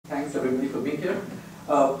everybody for being here.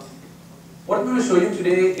 What I'm going to show you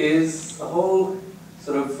today is a whole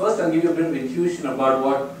sort of, first I'll give you a bit of intuition about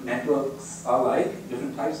what networks are like,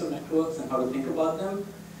 different types of networks and how to think about them.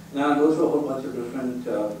 And then I'll go through a whole bunch of different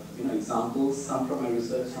examples, some from my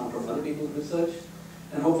research, some from other people's research.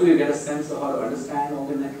 And hopefully you get a sense of how to understand all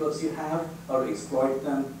the networks you have, how to exploit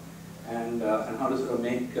them, and how to sort of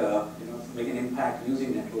make make an impact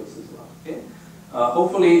using networks as well. Okay.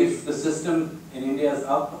 Hopefully, if the system in India is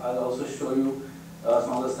up, I'll also show you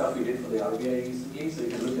some of the stuff we did for the RBI recently, so you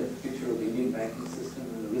can look at the picture of the Indian banking system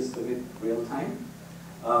and the risk of it real time.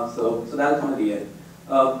 So that'll come at the end.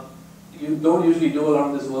 You don't usually do a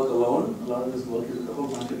lot of this work alone. A lot of this work is with a whole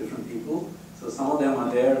bunch of different people. So some of them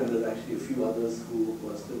are there, and there's actually a few others who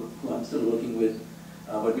I'm still working with,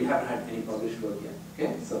 but we haven't had any published work yet.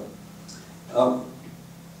 Okay, so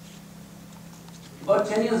about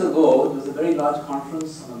 10 years ago, there was a very large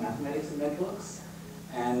conference on the mathematics of networks,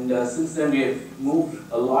 and since then we have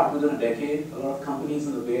moved a lot within a decade. A lot of companies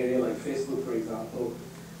in the Bay Area, like Facebook, for example,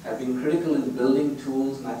 have been critical in building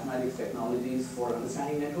tools, mathematics technologies for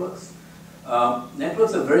understanding networks.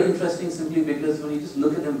 Networks are very interesting simply because when you just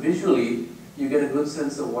look at them visually, you get a good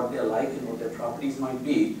sense of what they're like and what their properties might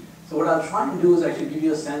be. So what I'll try and do is actually give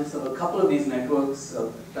you a sense of a couple of these networks,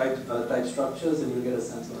 type structures, and you'll get a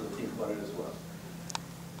sense of how to think about it as well.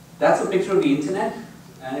 That's a picture of the internet,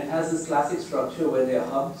 and it has this classic structure where there are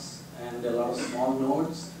hubs and there are a lot of small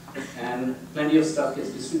nodes, and plenty of stuff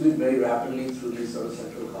gets distributed very rapidly through these sort of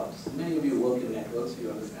central hubs. Many of you work in networks, so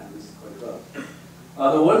you understand this quite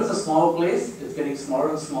well. The world is a small place. It's getting smaller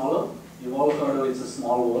and smaller. You've all heard of It's a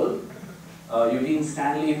Small World. Eugene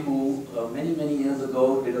Stanley, who many years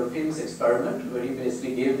ago did a famous experiment where he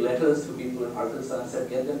basically gave letters to people in Arkansas and said,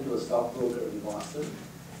 get them to a stockbroker in Boston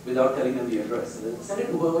without telling them the address. So send it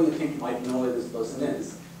to whoever you think might know where this person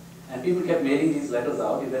is. And people kept mailing these letters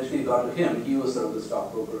out. Eventually it got to him. He was sort of the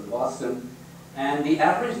stockbroker in Boston. And the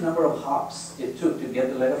average number of hops it took to get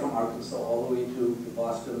the letter from Arkansas all the way to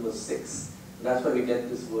Boston was 6. And that's why we get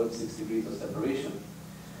this word 6 degrees of separation.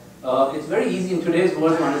 It's very easy in today's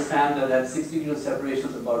world to understand that 6 degrees of separation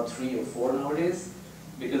is about 3 or 4 nowadays.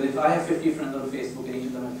 Because if I have 50 friends on Facebook and each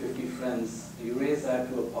of them have 50 friends, you raise that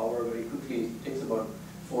to a power very quickly. It takes about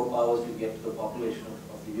 4 powers to get to the population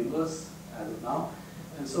of the universe as of now.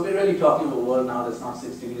 And so we're really talking about a world now that's not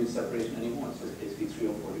 6 degrees of separation anymore. It's just basically 3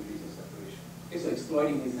 or 4 degrees of separation. Okay, so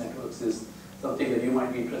exploiting these networks is something that you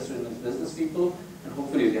might be interested in as business people, and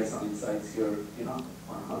hopefully you get some insights here, on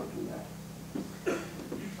how to do that.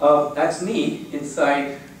 That's me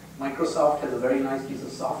inside. Microsoft has a very nice piece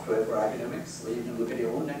of software for academics where you can look at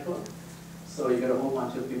your own network. So you get a whole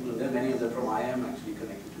bunch of people in there, many of them from IM actually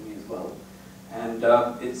connected to me as well. And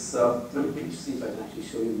it's, let me see if I can actually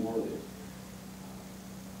show you more of it.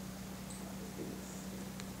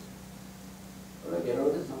 Did I get rid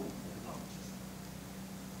of this? No.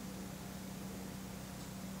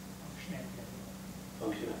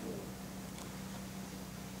 Function F.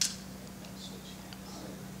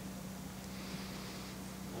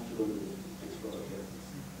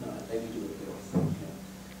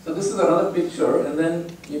 So this is another picture, and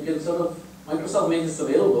then you can sort of, Microsoft made this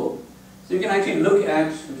available, so you can actually look at,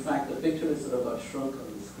 in fact, the picture is sort of got shrunk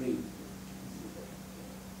on the screen.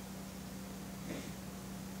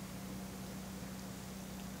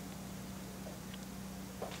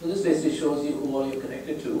 So this basically shows you who all you're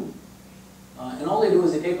connected to. And all they do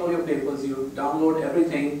is they take all your papers, you download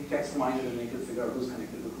everything, text mine it, and they can figure out who's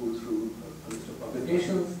connected to who through a list of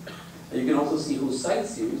publications. You can also see who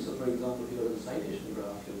cites you. So for example, if you go to the citation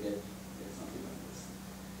graph, you'll get something like this.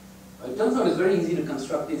 It turns out it's very easy to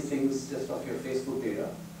construct these things just off your Facebook data.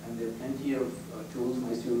 And there are plenty of tools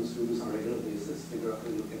my students do this on a regular basis, figure out how to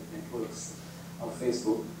look at networks of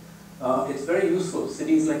Facebook. It's very useful.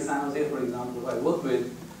 Cities like San Jose, for example, who I work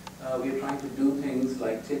with, we're trying to do things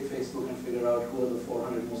like take Facebook and figure out who are the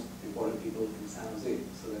 400 most important people in San Jose,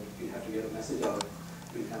 so that if you have to get a message out,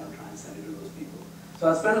 we kind of try and send it to those people. So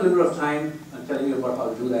I'll spend a little bit of time telling you about how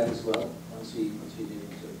to do that as well, once we dig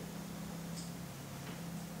into it.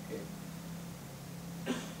 Okay.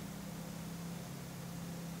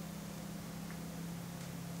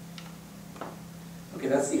 Okay,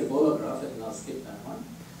 that's the Ebola graph, and I'll skip that one.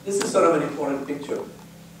 This is sort of an important picture.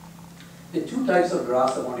 There are 2 types of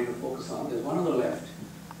graphs I want you to focus on. There's one on the left.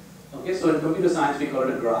 Okay, so in computer science we call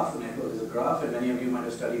it a graph. A network is a graph, and many of you might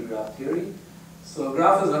have studied graph theory. So a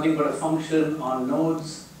graph is nothing but a function on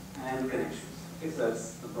nodes and connections. Okay, so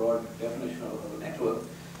that's the broad definition of a network.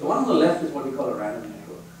 The one on the left is what we call a random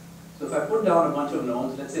network. So if I put down a bunch of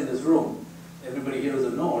nodes, let's say in this room, everybody here is a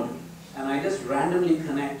node, and I just randomly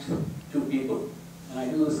connect 2 people. And I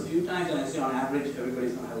do this a few times, and I say on average,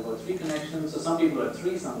 everybody's going to have about 3 connections. So some people have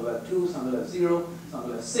 3, some will have 2, some will have 0, some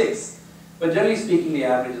will have 6. But generally speaking, the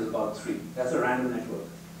average is about 3. That's a random network.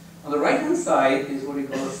 On the right-hand side is what we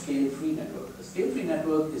call a scale-free network. A scale-free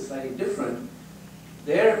network is slightly different.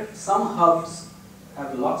 There, some hubs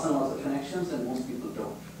have lots and lots of connections, and most people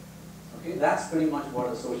don't. Okay, that's pretty much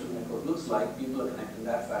what a social network looks like. People are connected in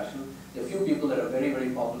that fashion. There are a few people that are very,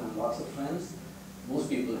 very popular and lots of friends. Most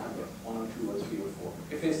people have 1 or 2 or 3 or 4.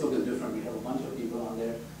 Okay, Facebook is different. We have a bunch of people on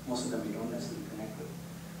there. Most of them we don't necessarily connect with.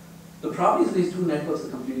 The properties of these two networks are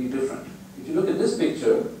completely different. If you look at this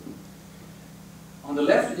picture, on the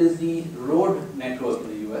left is the road network in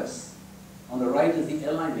the US. On the right is the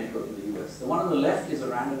airline network in the US. The one on the left is a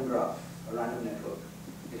random graph, a random network.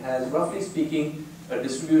 It has, roughly speaking, a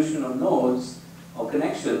distribution of nodes or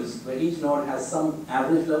connections where each node has some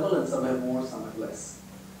average level and some have more, some have less.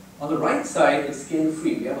 On the right side, it's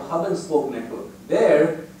scale-free. We have a hub and spoke network.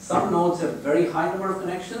 There, some nodes have very high number of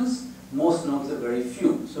connections, most nodes have very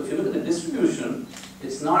few. So if you look at the distribution,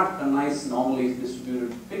 it's not a nice, normally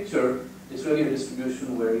distributed picture. It's really a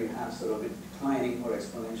distribution where you have sort of a declining or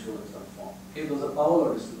exponential in some form. Okay, those are power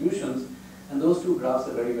law distributions, and those two graphs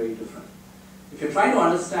are very, very different. If you're trying to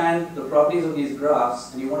understand the properties of these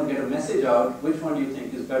graphs and you want to get a message out, which one do you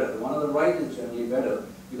think is better? The one on the right is generally better,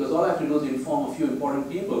 because all I have to do is inform a few important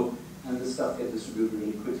people, and this stuff gets distributed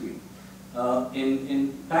really quickly.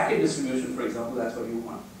 In packet distribution, for example, that's what you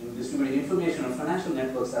want. In distributing information on financial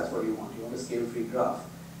networks, that's what you want. You want a scale-free graph.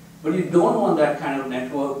 But you don't want that kind of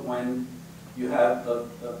network when you have a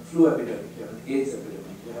flu epidemic, you have an AIDS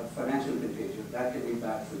epidemic, you have financial contagion. That can be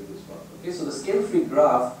bad for you as well. Okay, so the scale-free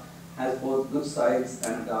graph has both good sides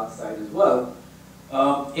and a dark side as well.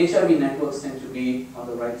 HIV networks tend to be on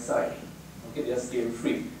the right side. Okay, they are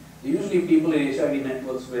scale-free. Usually people in HIV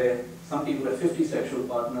networks where some people have 50 sexual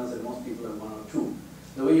partners and most people have 1 or 2.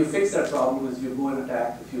 The way you fix that problem is you go and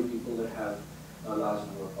attack a few people that have a large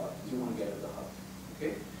number of partners. You want to get at the hub.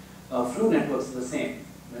 Okay? Flu networks are the same.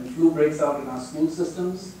 When flu breaks out in our school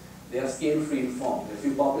systems, they are scale-free in form. If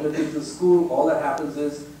you popular kids in school, all that happens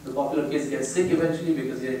is the popular kids get sick eventually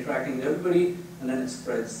because they're interacting with everybody, and then it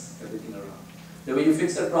spreads everything around. The way you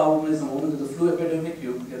fix that problem is the moment there's a flu epidemic,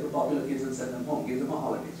 you get the popular kids and send them home, give them a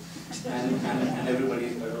holiday. And everybody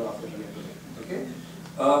is better off at the end of it.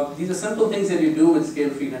 Okay? These are simple things that you do with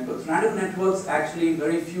scale-free networks. Random networks, actually,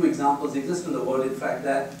 very few examples exist in the world. In fact,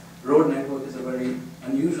 that road network is a very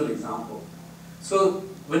unusual example. So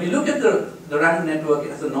when you look at the random network,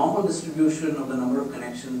 it has a normal distribution of the number of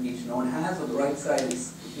connections each node has. On the right side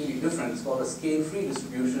is completely different. It's called a scale-free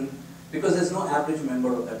distribution because there's no average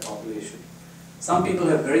member of that population. Some people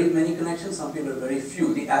have very many connections, some people have very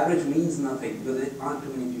few. The average means nothing because there aren't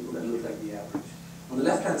too many people that look like the average. On the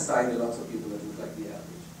left-hand side, there are lots of people that look like the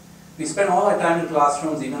average. We spent all our time in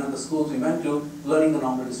classrooms, even at the schools we went to, learning the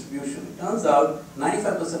normal distribution. It turns out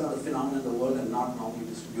 95% of the phenomena in the world are not normally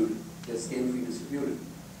distributed. They're scale-free distributed.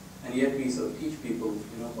 And yet we sort of teach people,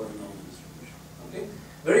 about the normal distribution. Okay?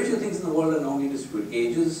 Very few things in the world are normally distributed.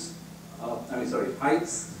 Ages,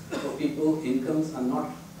 heights of people, incomes are not.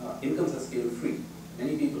 Incomes are scale-free.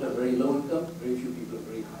 Many people have very low income, very few people have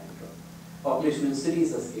very high income. Population in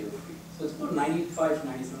cities are scale-free. So it's about 95 to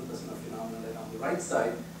 97% of phenomena that on the right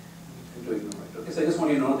side and to ignore it. Okay, so I just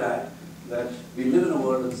want you to know that we live in a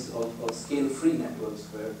world of scale-free networks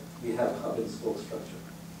where we have hub and spoke structure.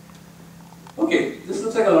 Okay, this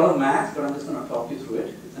looks like a lot of math, but I'm just going to talk you through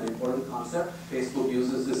it. It's an important concept. Facebook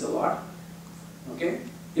uses this a lot. Okay?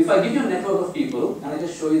 If I give you a network of people, and I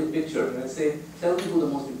just show you the picture, and I say, tell me who the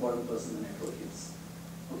most important person in the network is.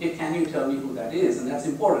 Okay, can you tell me who that is? And that's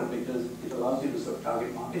important because it allows you to sort of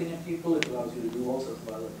target marketing at people, it allows you to do all sorts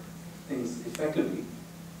of other things effectively.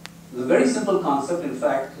 It's a very simple concept. In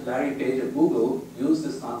fact, Larry Page at Google used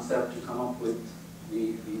this concept to come up with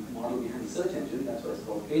the model behind the search engine. That's why it's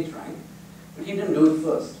called PageRank. But he didn't do it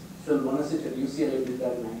first. Phil Bonasich at UCLA did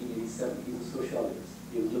that in 1987. He's a sociologist.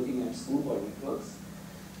 He was looking at schoolboy networks.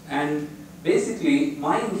 And basically,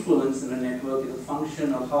 my influence in a network is a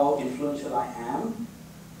function of how influential I am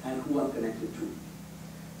and who I'm connected to.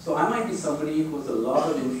 So I might be somebody who has a lot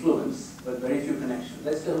of influence, but very few connections.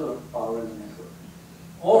 I still have a lot of power in the network.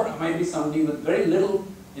 Or I might be somebody with very little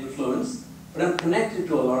influence, but I'm connected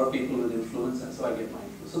to a lot of people with influence, and so I get my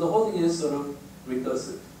influence. So the whole thing is sort of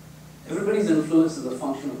recursive. Everybody's influence is a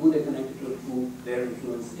function of who they're connected to and who their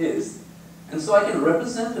influence is. And so I can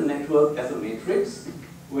represent the network as a matrix,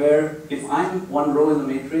 where if I'm one row in the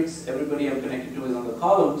matrix, everybody I'm connected to is on the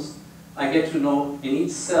columns, I get to know in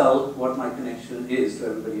each cell what my connection is to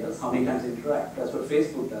everybody else, how many times they interact. That's what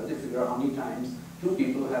Facebook does. They figure out how many times two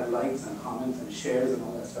people have likes and comments and shares and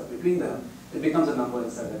all that stuff between them, it becomes a number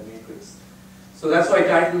inside that matrix. So that's why I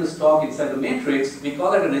titled this talk inside the matrix. We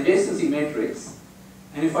call it an adjacency matrix.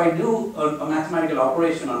 And if I do a mathematical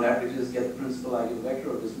operation on that, which is get the principal eigenvector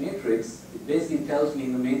of this matrix, it basically tells me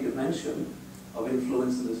in the main dimension of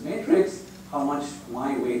influence in this matrix how much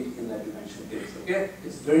my weight in that dimension is. Okay?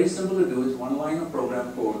 It's very simple to do. It's one line of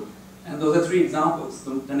program code. And those are three examples.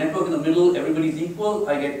 The network in the middle, everybody's equal,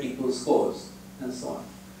 I get equal scores, and so on.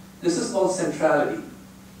 This is called centrality.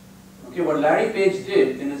 Okay, what Larry Page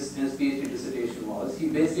did in his PhD dissertation was, he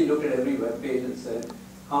basically looked at every web page and said,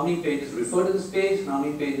 how many pages refer to this page, and how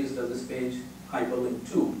many pages does this page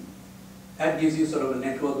hyperlink to? That gives you sort of a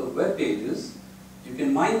network of web pages. You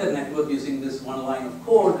can mine that network using this one line of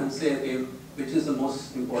code and say, okay, which is the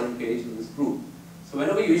most important page in this group. So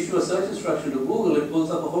whenever you issue a search instruction to Google, it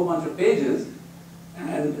pulls up a whole bunch of pages,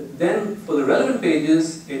 and then for the relevant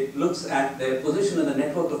pages, it looks at their position in the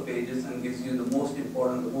network of pages and gives you the most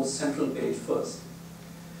important, the most central page first.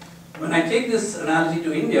 When I take this analogy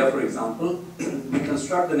to India, for example, we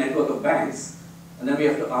construct the network of banks, and then we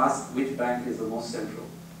have to ask which bank is the most central.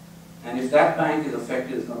 And if that bank is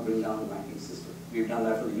affected, it's going to bring down the banking system. We've done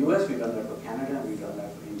that for the US, we've done that for Canada, and we've done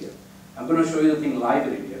that for India. I'm going to show you the thing live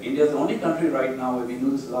in India. India is the only country right now where we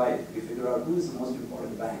do this live. We figure out who is the most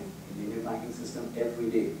important bank in the Indian banking system every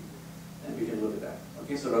day. And we can look at that.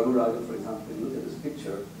 Okay, so Raghu Rajan, for example, can look at this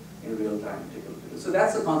picture in real time and take a look at it. So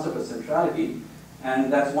that's the concept of centrality.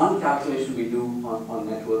 And that's one calculation we do on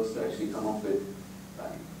networks to actually come up with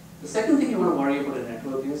value. The second thing you want to worry about a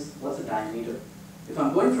network is, what's the diameter? If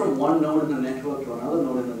I'm going from one node in the network to another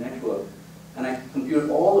node in the network, and I compute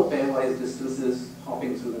all the pairwise distances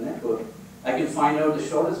hopping through the network, I can find out the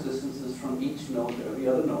shortest distances from each node to every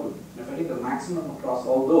other node. And if I take the maximum across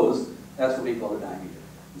all those, that's what we call the diameter.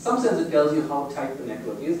 In some sense, it tells you how tight the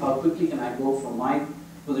network is, how quickly can I go from my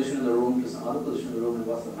position in the room to some other position in the room, and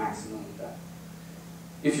what's the maximum of that.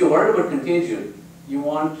 If you're worried about contagion, you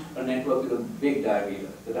want a network with a big diameter.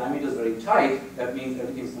 The diameter is very tight, that means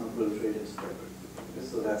everything's going to proliferate and spread very quickly. Okay,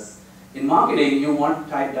 so that's, in marketing, you want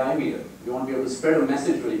tight diameter. You want to be able to spread a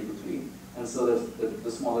message really quickly, and so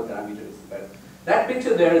the smaller diameter is better. That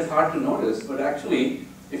picture there is hard to notice, but actually,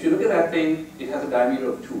 if you look at that thing, it has a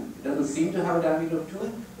diameter of 2. It doesn't seem to have a diameter of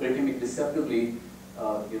 2, but it can be deceptively,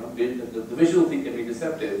 the visual thing can be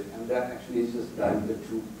deceptive, and that actually is just diameter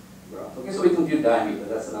 2. Okay, so we compute diameter,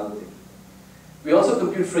 that's another thing. We also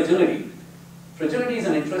compute fragility. Fragility is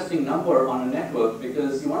an interesting number on a network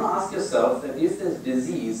because you want to ask yourself that if there's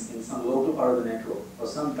disease in some local part of the network, or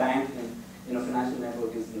some bank in a financial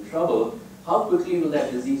network is in trouble, how quickly will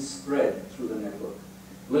that disease spread through the network?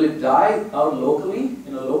 Will it die out locally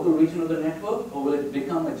in a local region of the network, or will it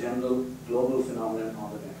become a general global phenomenon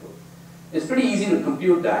on the network? It's pretty easy to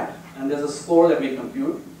compute that, and there's a score that we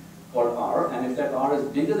compute called R, and if that R is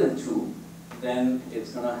bigger than 2, then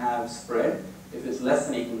it's going to have spread. If it's less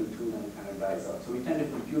than or equal to 2, then it kind of dies out. So we tend to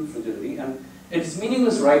compute fragility, and it's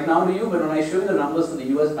meaningless right now to you, but when I show you the numbers for the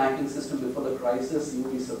US banking system before the crisis, you'll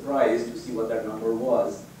be surprised to see what that number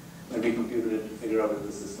was when we computed it to figure out if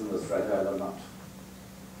the system was fragile or not.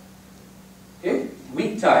 Okay,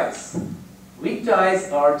 weak ties. Weak ties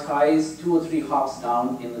are ties 2 or 3 hops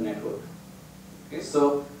down in the network. Okay,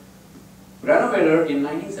 so Granovetter in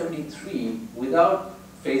 1973, without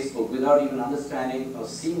Facebook, without even understanding or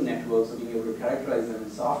seeing networks or being able to characterize them in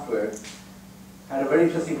software, had a very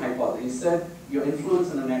interesting hypothesis. He said your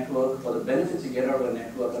influence in a network or the benefits you get out of a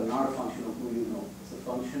network are not a function of who you know. It's a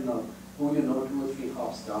function of who you know 2 or 3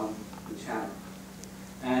 hops down the channel.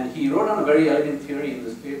 And he wrote on a very elegant theory in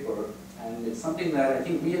this paper, and it's something that I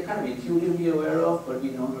think we are kind of intuitively aware of, but we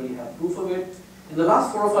don't really have proof of it. In the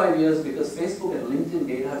last 4 or 5 years, because Facebook and LinkedIn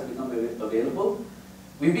data has become available,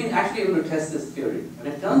 we've been actually able to test this theory. And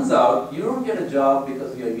it turns out you don't get a job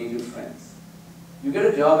because we are immediate friends. You get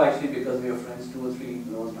a job actually because we are friends 2 or 3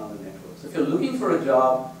 nodes down the network. So if you're looking for a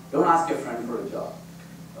job, don't ask your friend for a job.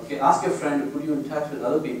 Okay, ask your friend to put you in touch with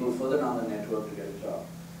other people further down the network to get a job.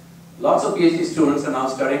 Lots of PhD students are now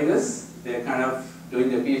studying this. They're kind of doing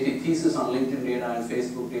their PhD thesis on LinkedIn data and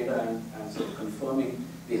Facebook data and sort of confirming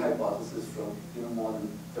the hypothesis from more than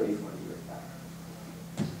 30, 40 years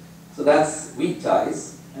back. So that's weak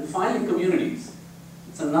ties. And finally, communities.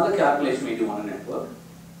 It's another calculation we do on a network.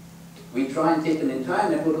 We try and take an entire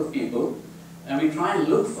network of people and we try and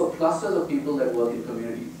look for clusters of people that work in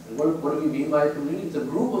communities. And what do we mean by a community? It's a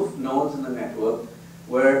group of nodes in the network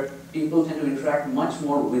where people tend to interact much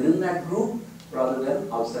more within that group rather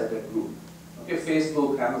than outside that group. Okay,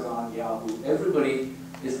 Facebook, Amazon, Yahoo, everybody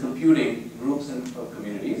is computing groups of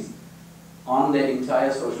communities on their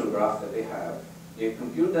entire social graph that they have. They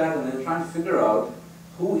compute that and then try and figure out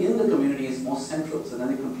who in the community is most central. So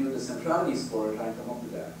then they compute the centrality score and try and come up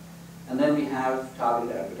with that. And then we have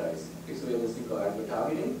targeted advertising. Okay, so we have this thing called advert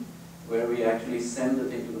targeting, where we actually send the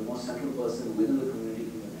thing to the most central person within the community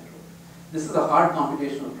in the network. This is a hard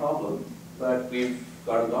computational problem, but we've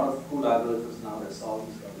got a lot of cool algorithms now that solve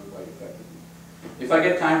this problem quite effectively. If I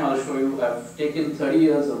get time, I'll show you. I've taken 30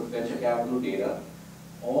 years of venture capital data,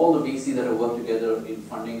 all the VCs that have worked together in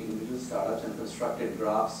funding individual startups, and constructed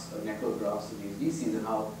graphs, network graphs of these VCs and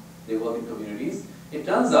how they work in communities. It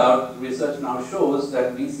turns out, research now shows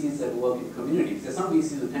that VCs that work in communities, there's some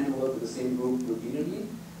VCs who tend to work with the same group repeatedly,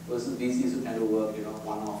 versus VCs who tend to work,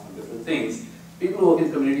 one-off on different things. People who work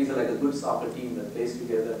in communities are like a good soccer team that plays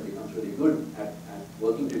together and becomes really good at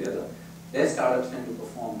working together. Their startups tend to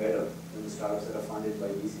perform better than the startups that are funded by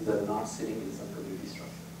VCs that are not sitting in some community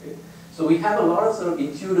structure. Okay? So we have a lot of sort of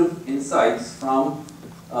intuitive insights from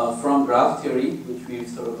graph theory, which we've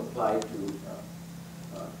sort of applied to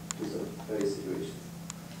sort of various situations.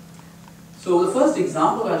 So the first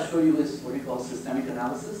example I'll show you is what we call systemic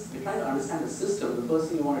analysis. We're trying to understand the system. The first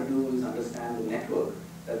thing you want to do is understand the network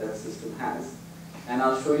that that system has. And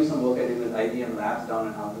I'll show you some work I did with IBM Labs down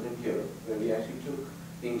in Alberta here, where we actually took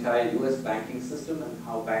the entire US banking system and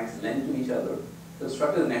how banks lend to each other,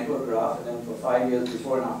 constructed a network graph, and then for 5 years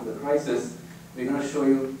before and after the crisis, we're going to show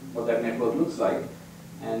you what that network looks like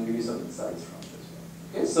and give you some insights from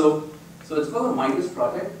it as well. Okay, so it's called the Midas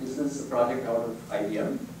project. This is a project out of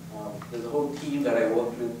IBM. There's a whole team that I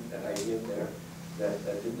worked with at IBM there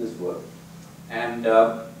that did this work. And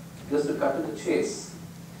just to cut to the chase,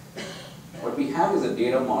 what we have is a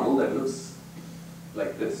data model that looks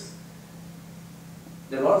like this.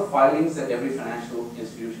 There are a lot of filings that every financial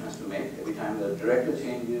institution has to make. Every time the director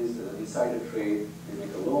changes, there's an insider trade, they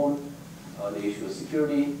make a loan, they issue a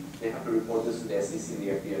security, they have to report this to the SEC and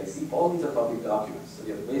the FDIC. All these are public documents. So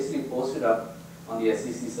you have to basically post it up on the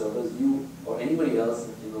SEC servers. You or anybody else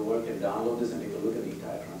in the world can download this and take a look at the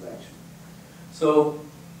entire transaction. So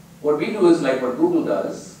what we do is like what Google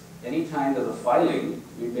does. Anytime there's a filing,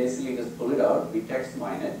 we basically just pull it out, we text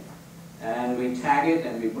mine it, and we tag it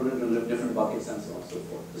and we put it into different buckets and so on and so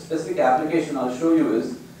forth. The specific application I'll show you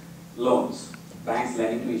is loans, banks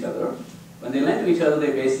lending to each other. When they lend to each other,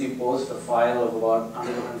 they basically post a file of about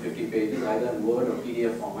 100 or 150 pages, either in Word or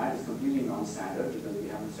PDF format. It's completely non-standard because we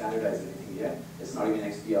haven't standardized anything yet. It's not even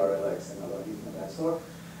XBRL or XML or anything of that sort.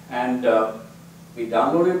 And we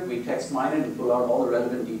download it, we text mine it, and pull out all the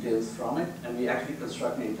relevant details from it, and we actually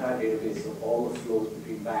construct an entire database of all the flows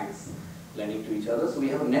between banks lending to each other. So we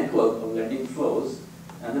have a network of lending flows,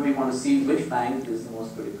 and then we want to see which bank is the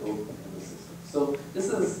most critical in the system. So this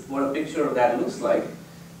is what a picture of that looks like.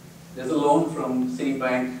 There's a loan from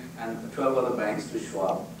Citibank and 12 other banks to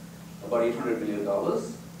Schwab, about $800 million.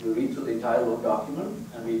 We read through the entire loan document,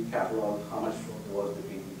 and we catalog how much flow there was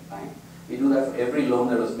between each bank. We do that for every loan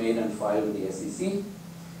that was made and filed with the SEC.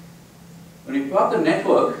 When we plot the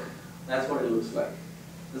network, that's what it looks like.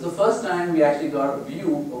 This is the first time we actually got a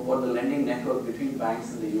view of what the lending network between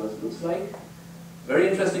banks in the US looks like. Very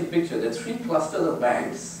interesting picture. There are 3 clusters of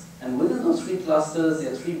banks, and within those 3 clusters,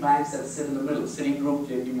 there are 3 banks that sit in the middle: Citigroup,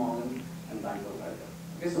 JP Morgan, and Bank of America.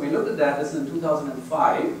 Okay, so we looked at that. This is in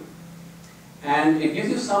 2005, and it gives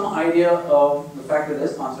you some idea of the fact that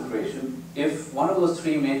there's concentration. If one of those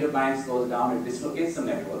 3 major banks goes down, it dislocates the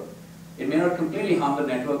network. It may not completely harm the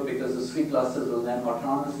network because the 3 clusters will then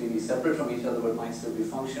autonomously be separate from each other but might still be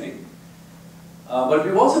functioning. But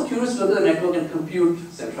we're also curious to look at the network and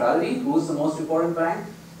compute centrality. Who's the most important bank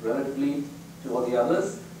relatively to all the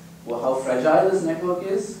others? Well, how fragile this network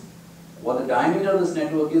is, what the diameter of this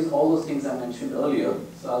network is, all those things I mentioned earlier.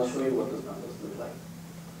 So I'll show you what those numbers look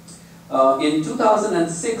like. In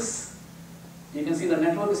 2006, you can see the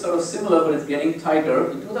network is sort of similar, but it's getting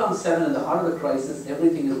tighter. In 2007, in the heart of the crisis,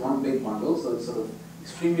 everything is one big bundle, so it's sort of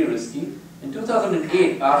extremely risky. In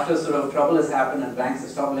 2008, after sort of trouble has happened and banks have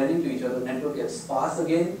stopped lending to each other, the network gets sparse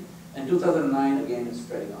again, and 2009, again, it's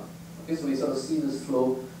spreading out. Okay, so we sort of see this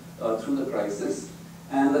flow through the crisis.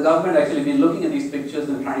 And the government actually been looking at these pictures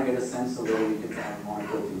and trying to get a sense of where we can try and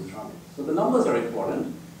monitor things from it. So the numbers are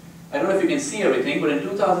important. I don't know if you can see everything, but in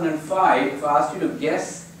 2005, if I asked you to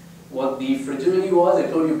guess what the fragility was, I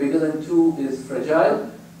told you bigger than 2 is fragile.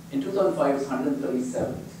 In 2005, it's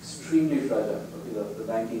 137. It's extremely fragile, okay, the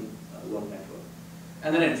banking loan network.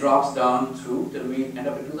 And then it drops down through till we end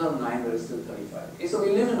up in 2009, where it's still 35. Okay, so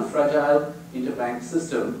we live in a fragile interbank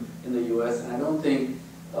system in the US, and I don't think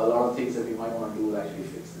a lot of things that we might want to do will actually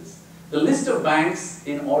fix this. The list of banks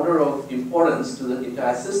in order of importance to the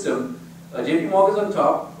entire system, JP Morgan is on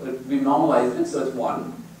top. We normalized it, so it's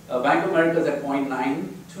 1. Bank of America is at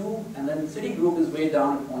 0.92, and then Citigroup is way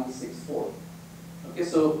down at 0.64. Okay,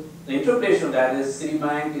 so the interpretation of that is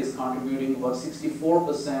Citibank is contributing about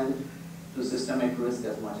 64% to systemic risk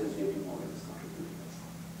as much as JP Morgan is contributing.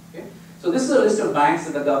 Okay? So this is a list of banks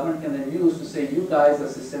that the government can then use to say you guys are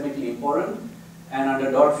systemically important, and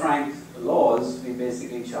under Dodd-Frank laws, we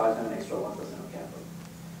basically charge them an extra 1% of capital.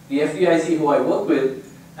 The FDIC, who I work with,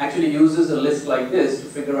 actually uses a list like this to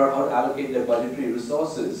figure out how to allocate their budgetary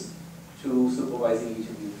resources to supervising each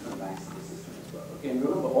of these different banks in the system as well. Okay, and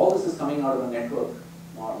remember, all this is coming out of a network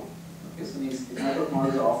model. Okay, so these network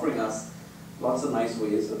models are offering us lots of nice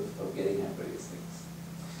ways of getting at various things.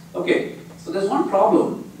 Okay, so there's one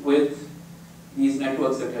problem with these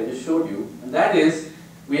networks that I just showed you, and that is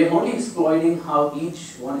we are only exploiting how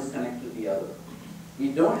each one is connected to the other. We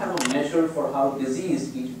don't have a measure for how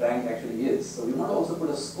diseased each bank actually is. So we want to also put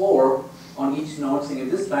a score on each node, saying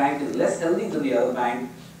if this bank is less healthy than the other bank,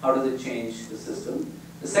 how does it change the system?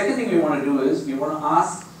 The second thing we want to do is we want to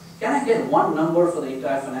ask, can I get one number for the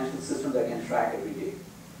entire financial system that I can track every day?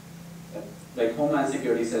 Like Homeland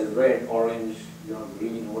Security says red, orange,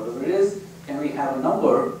 green, whatever it is. Can we have a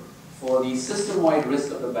number for the system-wide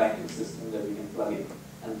risk of the banking system that we can plug in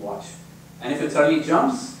and watch? And if it suddenly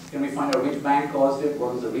jumps, can we find out which bank caused it,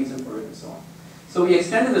 what was the reason for it, and so on. So we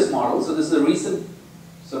extended this model. So this is a recent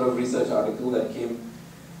sort of research article that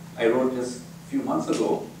I wrote just a few months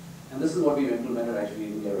ago, and this is what we've implemented actually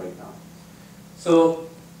in India right now. So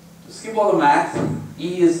to skip all the math,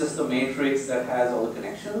 E is just a matrix that has all the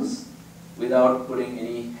connections without putting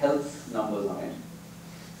any health numbers on it.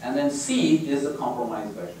 And then C is the compromise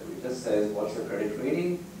vector. It just says what's the credit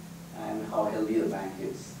rating and how healthy the bank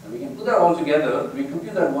is. And we can put that all together. We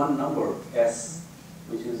compute that one number, S,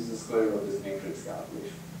 which is the square root of this matrix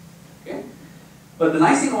calculation. Okay? But the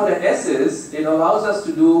nice thing about that S is it allows us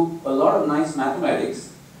to do a lot of nice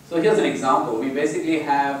mathematics. So here's an example. We basically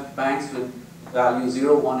have banks with values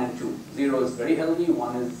 0, 1, and 2. 0 is very healthy,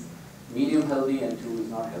 1 is medium healthy, and 2 is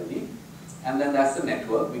not healthy. And then that's the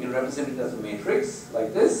network. We can represent it as a matrix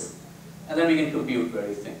like this, and then we can compute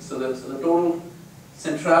various things. So the total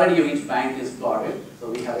centrality of each bank is plotted. So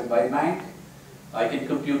we have it by bank. I can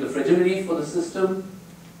compute the fragility for the system.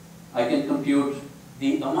 I can compute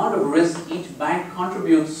the amount of risk each bank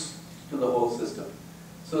contributes to the whole system.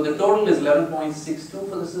 So the total is 11.62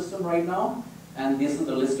 for the system right now, and this is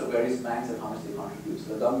the list of various banks and how much they contribute.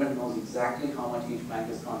 So the government knows exactly how much each bank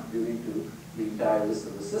is contributing to the entire risk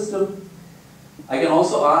of the system. I can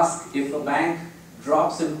also ask if a bank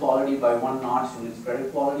drops in quality by 1 notch in its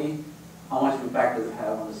credit quality, how much impact does it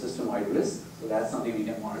have on the system-wide risk? So that's something we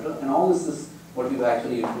can monitor. And all this is what we've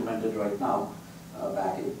actually implemented right now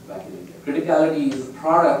back in India. Criticality is a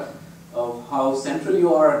product of how central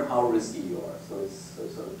you are and how risky you are. So it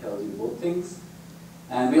sort of tells you both things.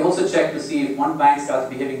 And we also check to see if one bank starts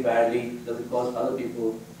behaving badly, does it cause other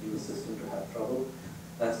people in the system to have trouble?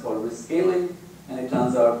 That's called risk scaling. And it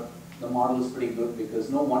turns out the model is pretty good because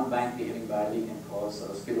no one bank behaving badly can cause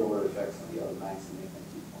sort of spillover effects on the other banks and make them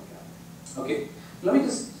keep more capital. Okay, let me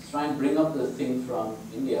just try and bring up the thing from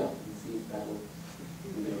India and see if that will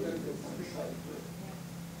give you a little bit more insight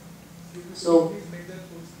to it. So,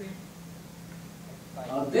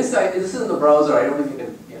 this is in the browser. I don't know if you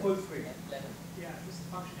can. Yeah. Full screen. Yeah, this is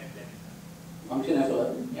function F11. Function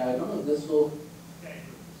F11. Yeah, I don't know if this will.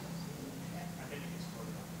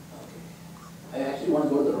 I actually want to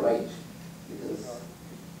go to the right because.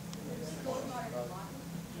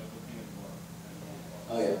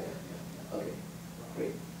 Oh yeah. Okay.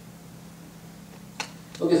 Great.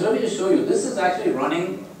 Okay, so let me just show you. This is actually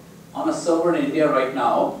running on a server in India right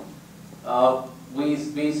now.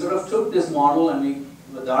 We sort of took this model and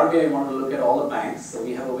with the RBI wanted to look at all the banks. So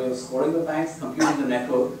we have a way of scoring the banks, computing the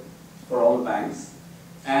network for all the banks.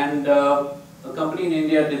 And a company in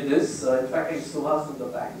India did this. In fact, it's Suhas in the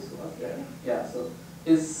back. Is Suhas there? Yeah, so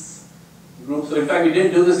his group. So in fact, we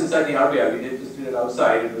didn't do this inside the RBI. We just did it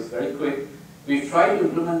outside. It was very quick. We've tried to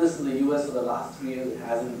implement this in the US for the last 3 years. It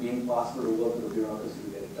hasn't been possible to work with the bureaucracy to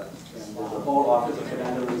get it done. And there's a whole Office of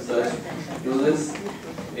Financial Research to do this.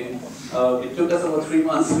 It took us about 3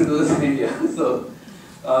 months to do this in India.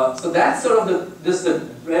 So that's sort of the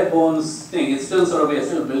bare bones thing. It's still sort of, we're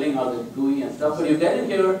still building out the GUI and stuff. But you get in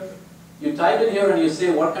here, you type in here and you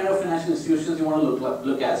say what kind of financial institutions you want to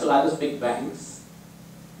look at. So I'll just pick banks.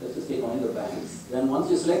 Let's just take only the banks. Then once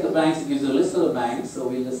you select the banks, it gives you a list of the banks. So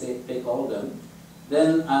we'll just say take all of them.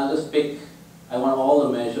 Then I'll just pick, I want all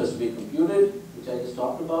the measures to be computed, which I just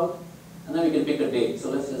talked about. And then we can pick a date.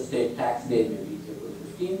 So let's just take tax date, maybe April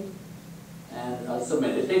 15. And I'll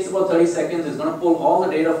submit. It takes about 30 seconds. It's going to pull all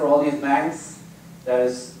the data for all these banks that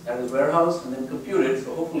is warehoused and then compute it.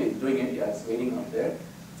 So hopefully it's doing it. Yeah, it's waiting up there.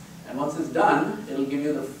 And once it's done, it'll give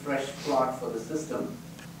you the fresh plot for the system.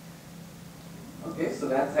 Okay, so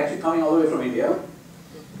that's actually coming all the way from India.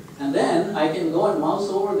 And then I can go and mouse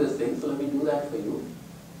over this thing, so let me do that for you.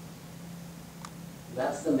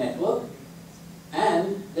 That's the network.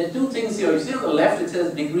 And there are two things here. You see on the left it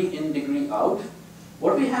says degree in, degree out.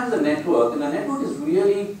 What we have is a network, and the network is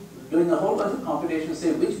really doing a whole bunch of computation to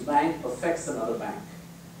say which bank affects another bank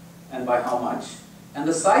and by how much. And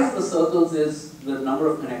the size of the circles is the number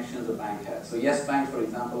of connections the bank has. So Yes Bank, for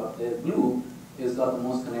example, up there, blue, has got the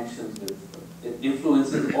most connections with it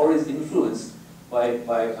influences or is influenced by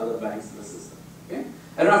other banks in the system. Okay?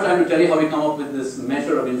 I don't have time to tell you how we come up with this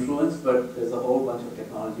measure of influence, but there's a whole bunch of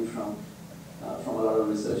technology from a lot of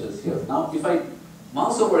researchers here. Now, if I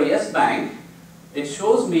mouse over Yes Bank, it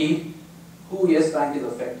shows me who Yes Bank is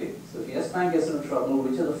affecting. So if Yes Bank gets into trouble,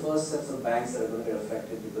 which are the first sets of banks that are going to get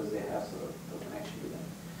affected because they have sort of a connection with them.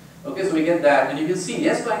 Okay, so we get that, and you can see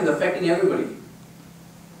Yes Bank is affecting everybody.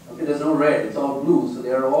 Okay, there's no red, it's all blue, so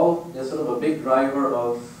they're sort of a big driver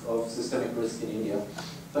of systemic risk in India.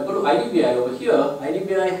 If I go to IDBI over here,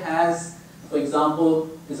 IDBI has, for example,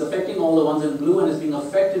 is affecting all the ones in blue and is being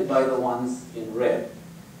affected by the ones in red.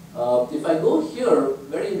 If I go here,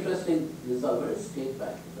 very interesting result. Where is State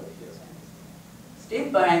Bank? It's up here.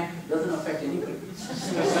 State Bank doesn't affect anybody.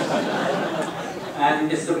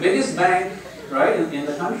 And it's the biggest bank, right, in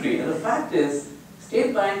the country. And the fact is,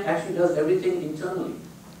 State Bank actually does everything internally.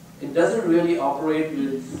 It doesn't really operate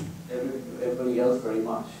with everybody else very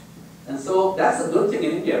much. And so that's a good thing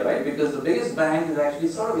in India, right? Because the biggest bank is actually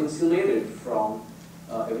sort of insulated from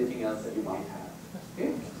everything else that you might have.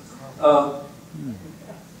 Okay?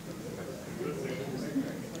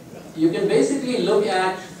 You can basically look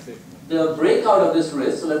at the breakout of this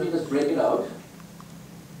risk. So let me just break it out.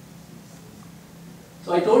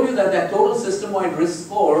 So I told you that total system-wide risk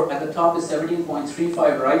score at the top is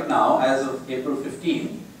 17.35 right now as of April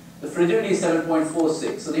 15. The fragility is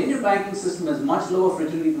 7.46. So the Indian banking system has much lower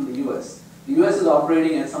fragility than the US. The US is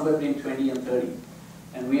operating at somewhere between 20 and 30.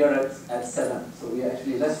 And we are at 7. So we are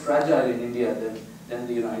actually less fragile in India than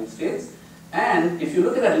the United States. And if you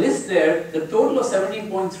look at that list there, the total of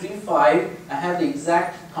 17.35, I have the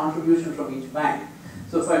exact contribution from each bank.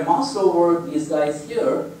 So if I mouse over these guys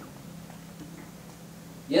here,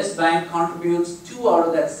 Yes Bank contributes 2 out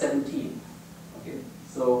of that 17. Okay?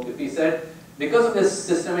 So if we said, because of this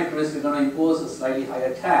systemic risk, we're going to impose a slightly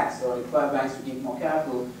higher tax or require banks to keep more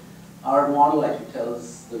capital, our model actually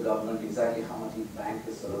tells the government exactly how much each bank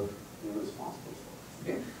is sort of responsible for.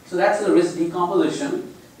 Okay? So that's the risk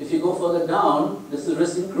decomposition. If you go further down, this is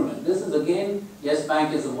risk increment. This is again, Yes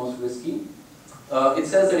Bank is the most risky. It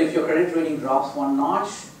says that if your credit rating drops 1 notch,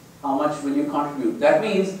 how much will you contribute? That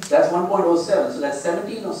means that's 1.07. So that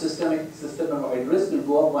 17 of system-wide risk will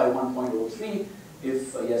go up by 1.03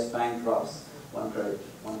 if Yes Bank drops one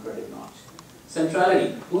credit notch.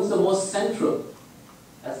 Centrality. Who's the most central?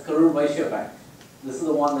 That's Karur Vaishya Bank. This is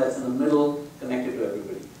the one that's in the middle, connected to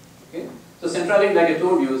everybody. Okay? So centrality, like I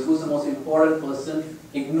told you, is who's the most important person,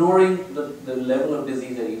 ignoring the level of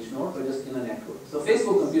disease at each node, but just in a network. So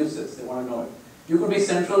Facebook computes this, they want to know it. You could be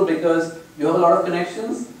central because you have a lot of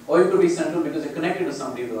connections, or you could be central because you're connected to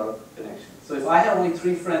somebody with a lot of connections. So if I have only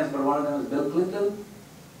 3 friends, but one of them is Bill Clinton,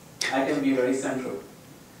 I can be very central.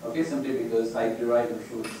 Okay, simply because I derive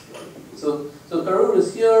influence. So Karur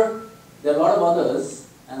is here, there are a lot of others,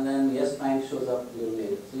 and then Yes Bank shows up a little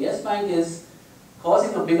later. So Yes Bank is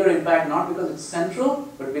causing a bigger impact not because it's central,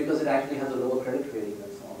 but because it actually has a lower credit rating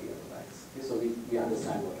than some of the other banks. Okay, so we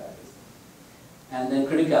understand what that is. And then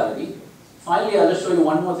criticality. Finally, I'll just show you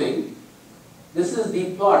one more thing. This is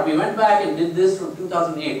the plot. We went back and did this from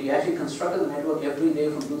 2008. We actually constructed the network every day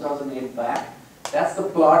from 2008 back. That's the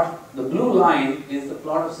plot. The blue line is the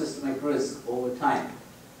plot of systemic risk over time.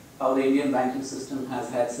 How the Indian banking system has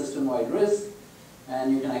had system-wide risk.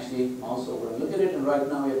 And you can actually mouse over and look at it. And right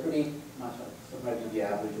now we are pretty much right in the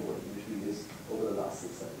average of what it usually is over the last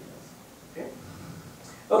 6-7 years. Okay?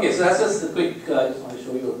 Okay, so that's just a quick, I just want to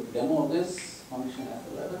show you a demo of this. Function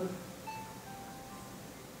F11.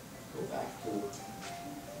 Go back to,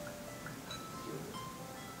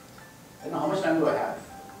 I don't know, how much time do I have?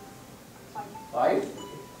 5?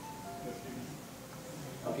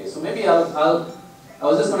 Okay, so maybe I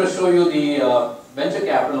was just going to show you the venture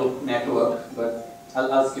capital network, but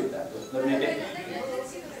I'll skip that. Let me take,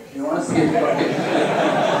 you want to skip it? Okay.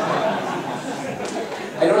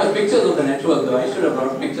 I don't have pictures of the network though. I should have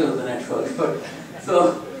brought pictures of the network. But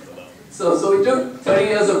so we took 30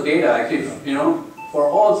 years of data actually, for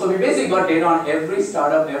all. So we basically got data on every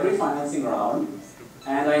startup, every financing round,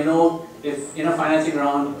 and I know if in a financing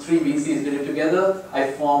round, 3 VCs did it together, I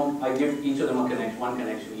give each of them one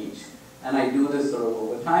connection each. And I do this sort of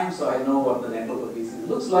over time, so I know what the network of VCs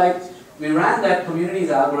looks like. We ran that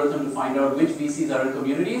communities algorithm to find out which VCs are in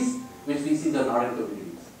communities, which VCs are not in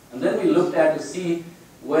communities. And then we looked at to see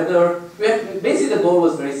whether, basically the goal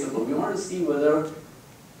was very simple. We wanted to see whether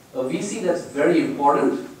a VC that's very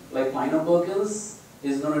important, like Kleiner Perkins,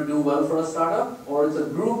 is going to do well for a startup, or it's a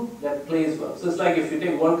group that plays well. So it's like if you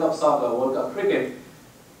take World Cup soccer, World Cup cricket,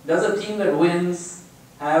 does a team that wins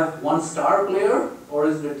have one star player, or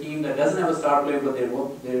is it a team that doesn't have a star player but they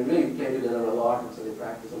really play together a lot and so they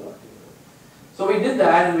practice a lot together? So we did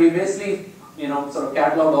that, and we basically sort of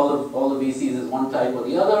cataloged all the VCs as one type or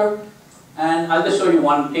the other. And I'll just show you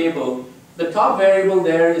one table. The top variable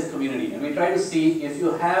there is community, and we try to see if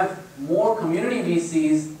you have more community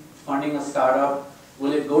VCs funding a startup,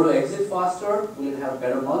 will it go to exit faster? Will it have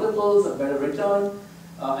better multiples, a better return,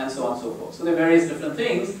 and so on and so forth. So there are various different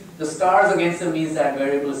things. The stars against them means that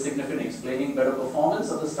variable is significant, explaining better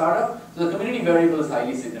performance of the startup. So the community variable is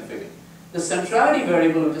highly significant. The centrality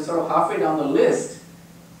variable, which is sort of halfway down the list,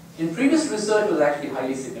 in previous research was actually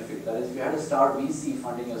highly significant. That is, if you had a star VC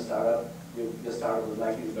funding your startup, your startup was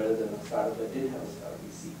likely to be better than a startup that did have a star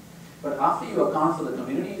VC. But after you account for the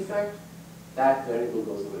community effect, that variable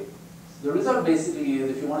goes away. So the result basically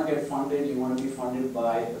is if you want to get funded, you want to be funded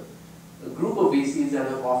by a group of VCs that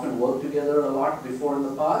have often worked together a lot before in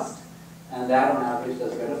the past, and that on average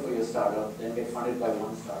does better for your startup than get funded by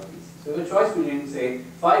one star VC. So you have a choice between, say,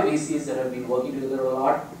 5 VCs that have been working together a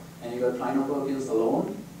lot, and you got Kleiner Perkins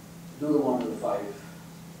alone, do the one with the 5,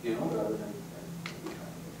 rather than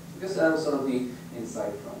I guess that was sort of the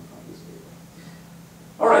insight from this paper.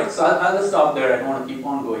 Alright, so I'll just stop there. I don't want to keep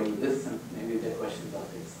on going with this, and maybe if there are questions, I'll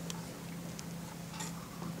take some.